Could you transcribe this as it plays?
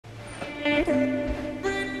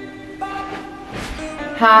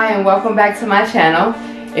Hi, and welcome back to my channel.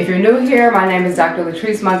 If you're new here, my name is Dr.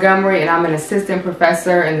 Latrice Montgomery, and I'm an assistant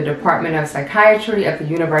professor in the Department of Psychiatry at the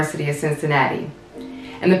University of Cincinnati.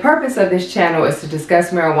 And the purpose of this channel is to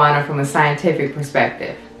discuss marijuana from a scientific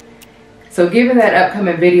perspective. So given that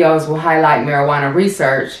upcoming videos will highlight marijuana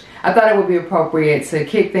research, I thought it would be appropriate to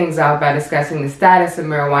kick things off by discussing the status of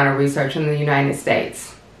marijuana research in the United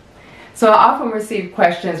States. So I often receive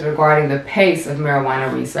questions regarding the pace of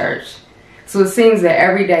marijuana research. So it seems that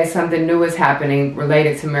every day something new is happening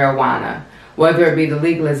related to marijuana, whether it be the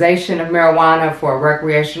legalization of marijuana for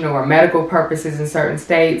recreational or medical purposes in certain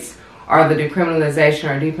states, or the decriminalization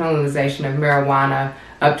or depenalization of marijuana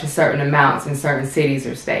up to certain amounts in certain cities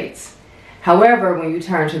or states. However, when you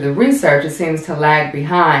turn to the research, it seems to lag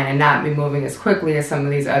behind and not be moving as quickly as some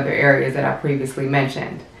of these other areas that I previously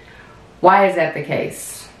mentioned. Why is that the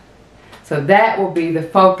case? So that will be the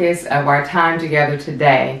focus of our time together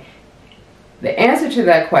today. The answer to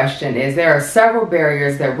that question is there are several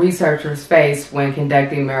barriers that researchers face when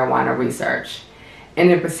conducting marijuana research. And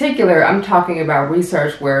in particular, I'm talking about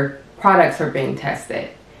research where products are being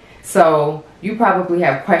tested. So you probably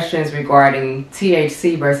have questions regarding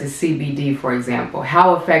THC versus CBD, for example.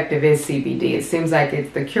 How effective is CBD? It seems like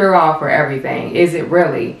it's the cure-all for everything. Is it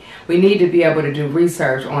really? We need to be able to do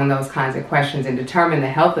research on those kinds of questions and determine the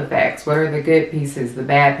health effects. What are the good pieces, the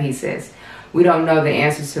bad pieces? We don't know the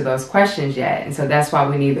answers to those questions yet, and so that's why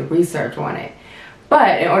we need the research on it.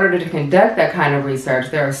 But in order to conduct that kind of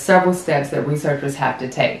research, there are several steps that researchers have to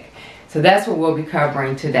take. So that's what we'll be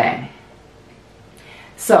covering today.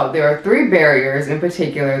 So there are three barriers in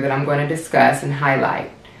particular that I'm going to discuss and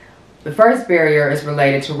highlight. The first barrier is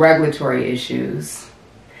related to regulatory issues.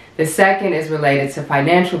 The second is related to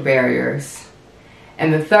financial barriers.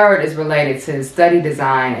 And the third is related to study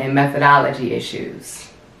design and methodology issues.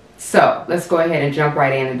 So let's go ahead and jump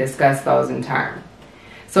right in and discuss those in turn.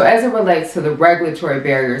 So as it relates to the regulatory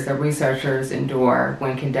barriers that researchers endure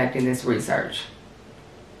when conducting this research.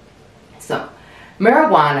 So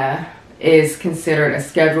marijuana is considered a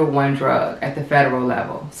Schedule I drug at the federal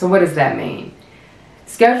level. So what does that mean?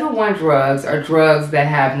 Schedule I drugs are drugs that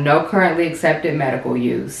have no currently accepted medical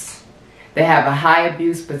use, they have a high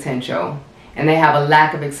abuse potential, and they have a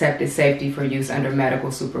lack of accepted safety for use under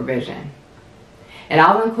medical supervision. And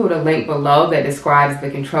I'll include a link below that describes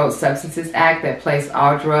the Controlled Substances Act that placed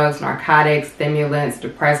all drugs, narcotics, stimulants,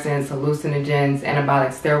 depressants, hallucinogens, anabolic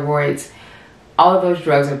steroids. All of those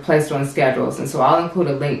drugs are placed on schedules, and so I'll include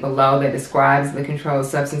a link below that describes the Controlled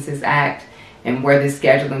Substances Act and where this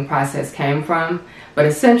scheduling process came from. But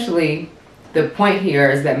essentially, the point here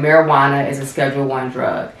is that marijuana is a Schedule I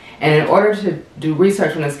drug. And in order to do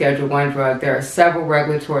research on a Schedule I drug, there are several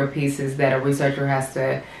regulatory pieces that a researcher has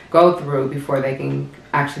to go through before they can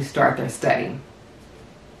actually start their study.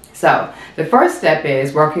 So the first step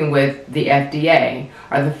is working with the FDA,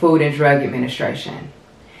 or the Food and Drug Administration.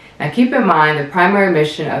 Now keep in mind the primary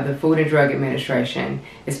mission of the Food and Drug Administration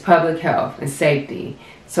is public health and safety.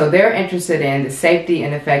 So they're interested in the safety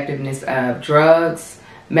and effectiveness of drugs,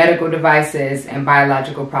 medical devices, and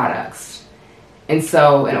biological products. And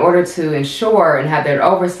so in order to ensure and have their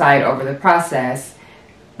oversight over the process,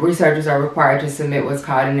 researchers are required to submit what's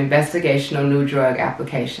called an Investigational New Drug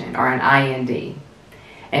Application, or an IND.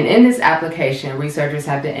 And in this application, researchers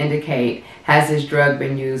have to indicate, has this drug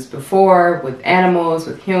been used before with animals,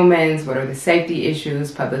 with humans, what are the safety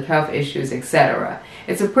issues, public health issues, etc.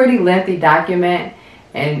 It's a pretty lengthy document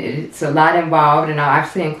and it's a lot involved, and I'll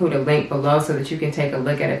actually include a link below so that you can take a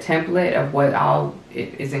look at a template of what all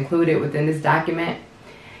is included within this document.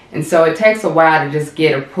 And so it takes a while to just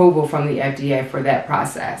get approval from the FDA for that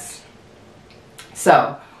process.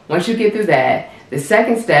 So once you get through that, the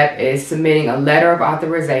second step is submitting a letter of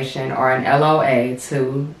authorization, or an LOA,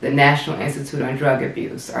 to the National Institute on Drug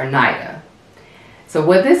Abuse, or NIDA. So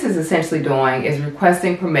what this is essentially doing is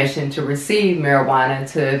requesting permission to receive marijuana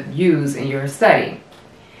to use in your study.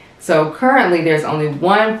 So currently there's only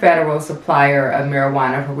one federal supplier of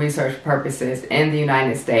marijuana for research purposes in the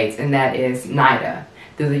United States, and that is NIDA,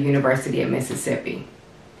 through the University of Mississippi.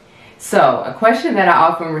 So a question that I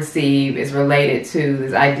often receive is related to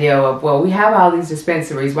this idea of, well, we have all these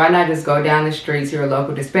dispensaries, why not just go down the streets to your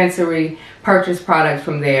local dispensary, purchase products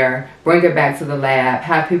from there, bring it back to the lab,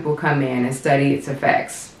 have people come in and study its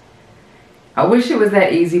effects? I wish it was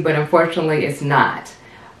that easy, but unfortunately it's not.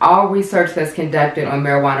 All research that's conducted on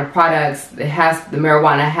marijuana products, the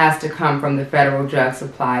marijuana has to come from the federal drug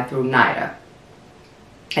supply through NIDA,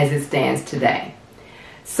 as it stands today.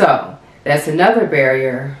 So that's another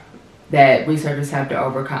barrier that researchers have to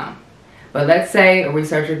overcome. But let's say a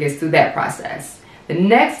researcher gets through that process. The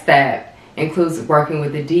next step includes working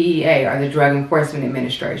with the DEA, or the Drug Enforcement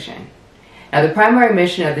Administration. Now, the primary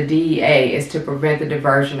mission of the DEA is to prevent the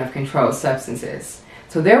diversion of controlled substances.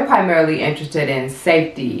 So they're primarily interested in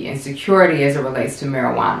safety and security as it relates to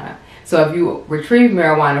marijuana. So if you retrieve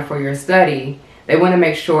marijuana for your study, they want to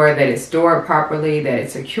make sure that it's stored properly, that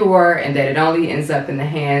it's secure, and that it only ends up in the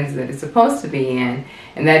hands that it's supposed to be in,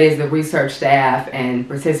 and that is the research staff and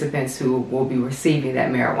participants who will be receiving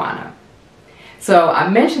that marijuana. So I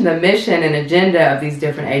mentioned the mission and agenda of these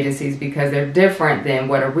different agencies because they're different than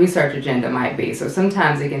what a research agenda might be. So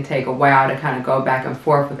sometimes it can take a while to kind of go back and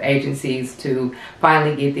forth with agencies to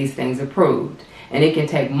finally get these things approved. And it can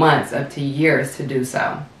take months up to years to do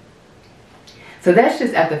so. So that's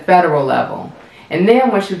just at the federal level. And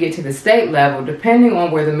then once you get to the state level, depending on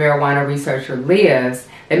where the marijuana researcher lives,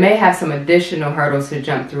 they may have some additional hurdles to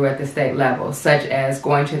jump through at the state level, such as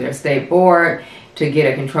going to their state board to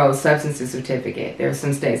get a controlled substances certificate. There are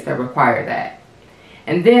some states that require that.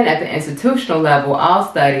 And then at the institutional level, all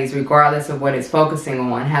studies, regardless of what it's focusing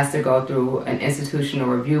on, has to go through an institutional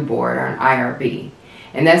review board, or an IRB.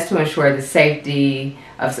 And that's to ensure the safety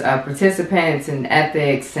of participants and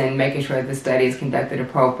ethics, and making sure that the study is conducted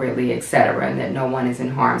appropriately, etc., and that no one is in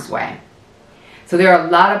harm's way. So there are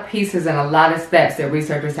a lot of pieces and a lot of steps that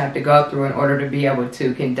researchers have to go through in order to be able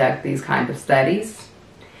to conduct these kinds of studies.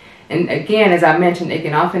 And again, as I mentioned, it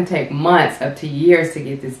can often take months up to years to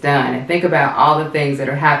get this done. And think about all the things that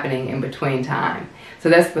are happening in between time. So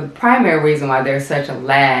that's the primary reason why there's such a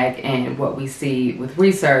lag in what we see with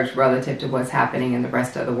research relative to what's happening in the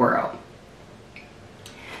rest of the world.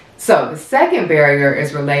 So the second barrier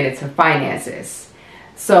is related to finances.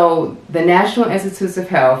 So the National Institutes of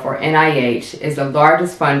Health, or NIH, is the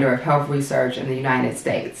largest funder of health research in the United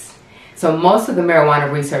States. So most of the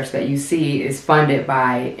marijuana research that you see is funded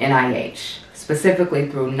by NIH, specifically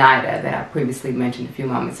through NIDA that I previously mentioned a few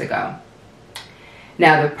moments ago.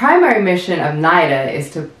 Now, the primary mission of NIDA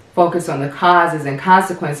is to focus on the causes and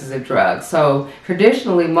consequences of drugs. So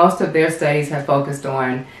traditionally, most of their studies have focused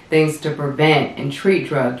on things to prevent and treat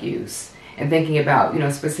drug use, and thinking about,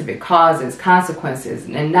 specific causes, consequences,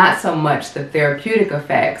 and not so much the therapeutic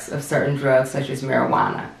effects of certain drugs such as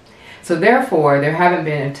marijuana. So therefore, there haven't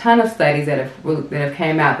been a ton of studies that have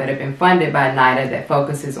came out that have been funded by NIDA that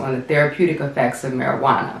focuses on the therapeutic effects of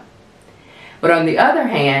marijuana. But on the other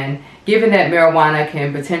hand, given that marijuana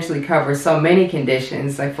can potentially cover so many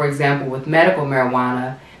conditions, like for example with medical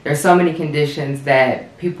marijuana, there are so many conditions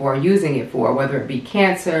that people are using it for, whether it be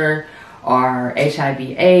cancer or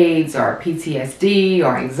HIV/AIDS or PTSD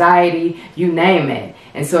or anxiety, you name it.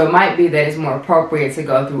 And so it might be that it's more appropriate to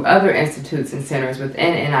go through other institutes and centers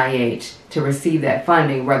within NIH to receive that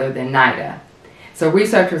funding rather than NIDA. So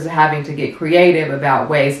researchers are having to get creative about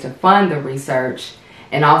ways to fund the research,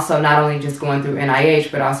 and also not only just going through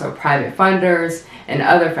NIH, but also private funders and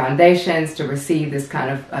other foundations to receive this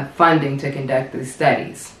kind of funding to conduct these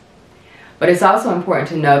studies. But it's also important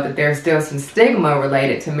to note that there's still some stigma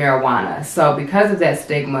related to marijuana. So because of that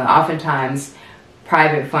stigma, oftentimes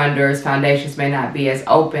private funders, foundations may not be as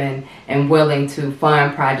open and willing to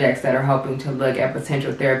fund projects that are hoping to look at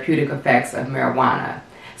potential therapeutic effects of marijuana.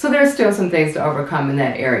 So there's still some things to overcome in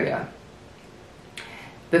that area.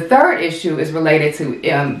 The third issue is related to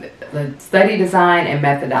the study design and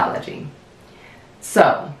methodology.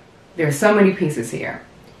 So there's so many pieces here.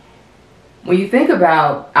 When you think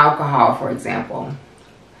about alcohol, for example,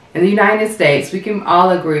 in the United States, we can all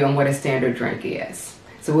agree on what a standard drink is.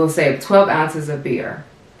 So we'll say 12 ounces of beer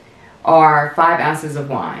or 5 ounces of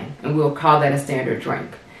wine, and we'll call that a standard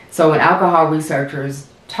drink. So when alcohol researchers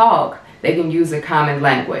talk, they can use a common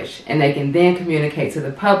language, and they can then communicate to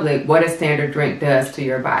the public what a standard drink does to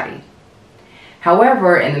your body.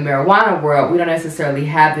 However, in the marijuana world, we don't necessarily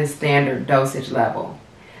have this standard dosage level.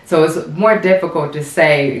 So it's more difficult to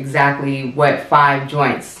say exactly what 5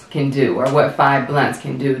 joints can do or what 5 blunts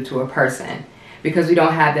can do to a person, because we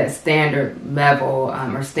don't have that standard level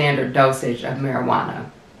or standard dosage of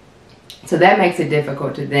marijuana. So that makes it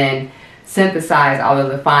difficult to then synthesize all of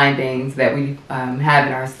the findings that we have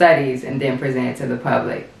in our studies and then present it to the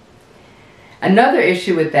public. Another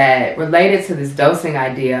issue with that, related to this dosing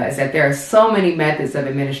idea, is that there are so many methods of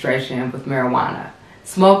administration with marijuana.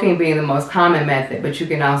 Smoking being the most common method, but you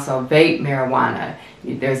can also vape marijuana.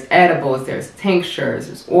 There's edibles, there's tinctures,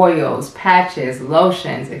 there's oils, patches,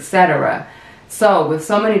 lotions, etc. So with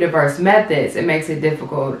so many diverse methods, it makes it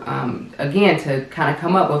difficult, again, to kind of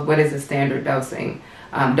come up with what is the standard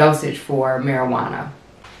dosage for marijuana.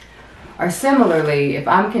 Or similarly, if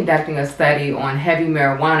I'm conducting a study on heavy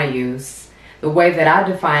marijuana use, the way that I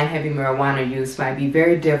define heavy marijuana use might be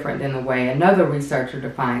very different than the way another researcher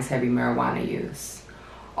defines heavy marijuana use.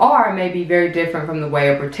 or may be very different from the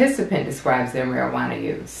way a participant describes their marijuana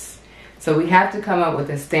use. So we have to come up with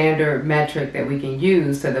a standard metric that we can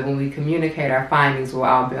use so that when we communicate our findings, we'll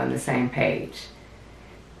all be on the same page.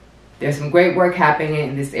 There's some great work happening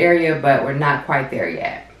in this area, but we're not quite there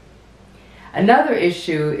yet. Another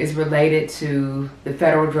issue is related to the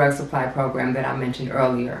federal drug supply program that I mentioned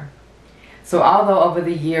earlier. So although over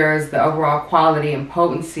the years the overall quality and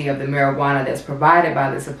potency of the marijuana that's provided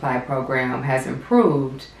by the supply program has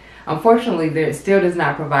improved, unfortunately it still does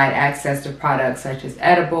not provide access to products such as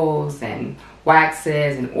edibles and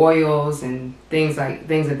waxes and oils and things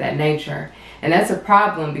of that nature. And that's a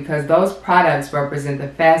problem because those products represent the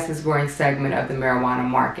fastest growing segment of the marijuana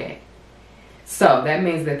market. So that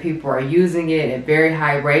means that people are using it at very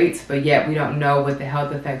high rates, but yet we don't know what the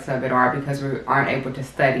health effects of it are because we aren't able to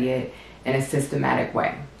study it in a systematic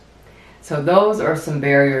way. So those are some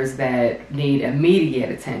barriers that need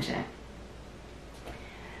immediate attention.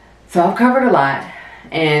 So I've covered a lot,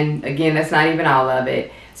 and again, that's not even all of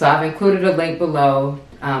it. So I've included a link below,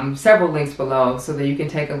 several links below, so that you can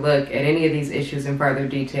take a look at any of these issues in further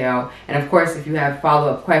detail. And of course, if you have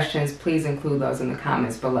follow-up questions, please include those in the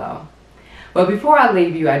comments below. But before I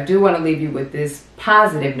leave you, I do want to leave you with this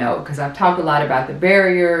positive note, because I've talked a lot about the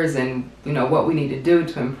barriers and what we need to do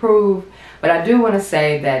to improve. But I do want to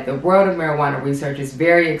say that the world of marijuana research is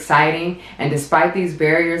very exciting, and despite these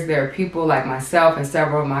barriers, there are people like myself and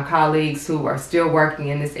several of my colleagues who are still working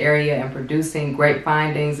in this area and producing great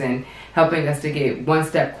findings and helping us to get one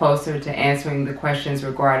step closer to answering the questions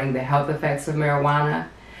regarding the health effects of marijuana.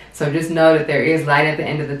 So just know that there is light at the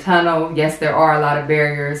end of the tunnel. Yes, there are a lot of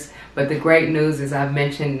barriers, but the great news, as I've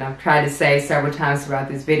mentioned and I've tried to say several times throughout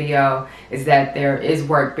this video, is that there is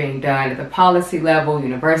work being done at the policy level,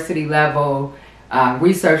 university level,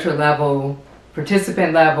 researcher level,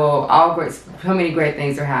 participant level. So many great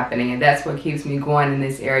things are happening, and that's what keeps me going in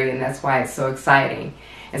this area, and that's why it's so exciting.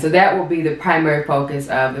 And so that will be the primary focus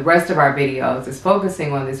of the rest of our videos, is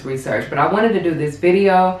focusing on this research. But I wanted to do this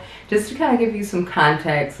video just to kind of give you some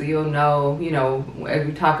context so you'll know, as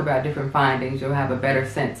we talk about different findings, you'll have a better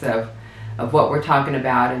sense of what we're talking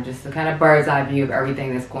about and just the kind of bird's eye view of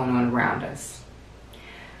everything that's going on around us.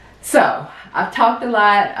 So I've talked a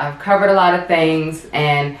lot, I've covered a lot of things,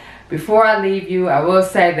 and before I leave you, I will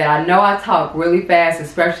say that I know I talk really fast,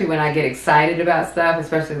 especially when I get excited about stuff,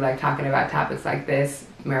 especially like talking about topics like this,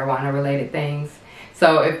 marijuana related things.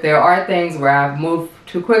 So if there are things where I've moved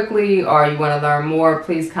too quickly or you want to learn more,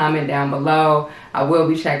 please comment down below. I will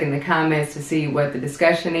be checking the comments to see what the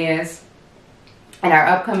discussion is. In our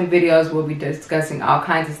upcoming videos, we'll be discussing all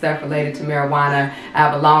kinds of stuff related to marijuana. I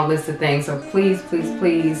have a long list of things, so please, please,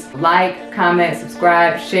 please like, comment,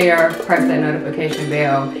 subscribe, share, press that notification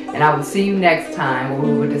bell, and I will see you next time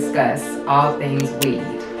where we will discuss all things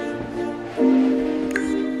weed.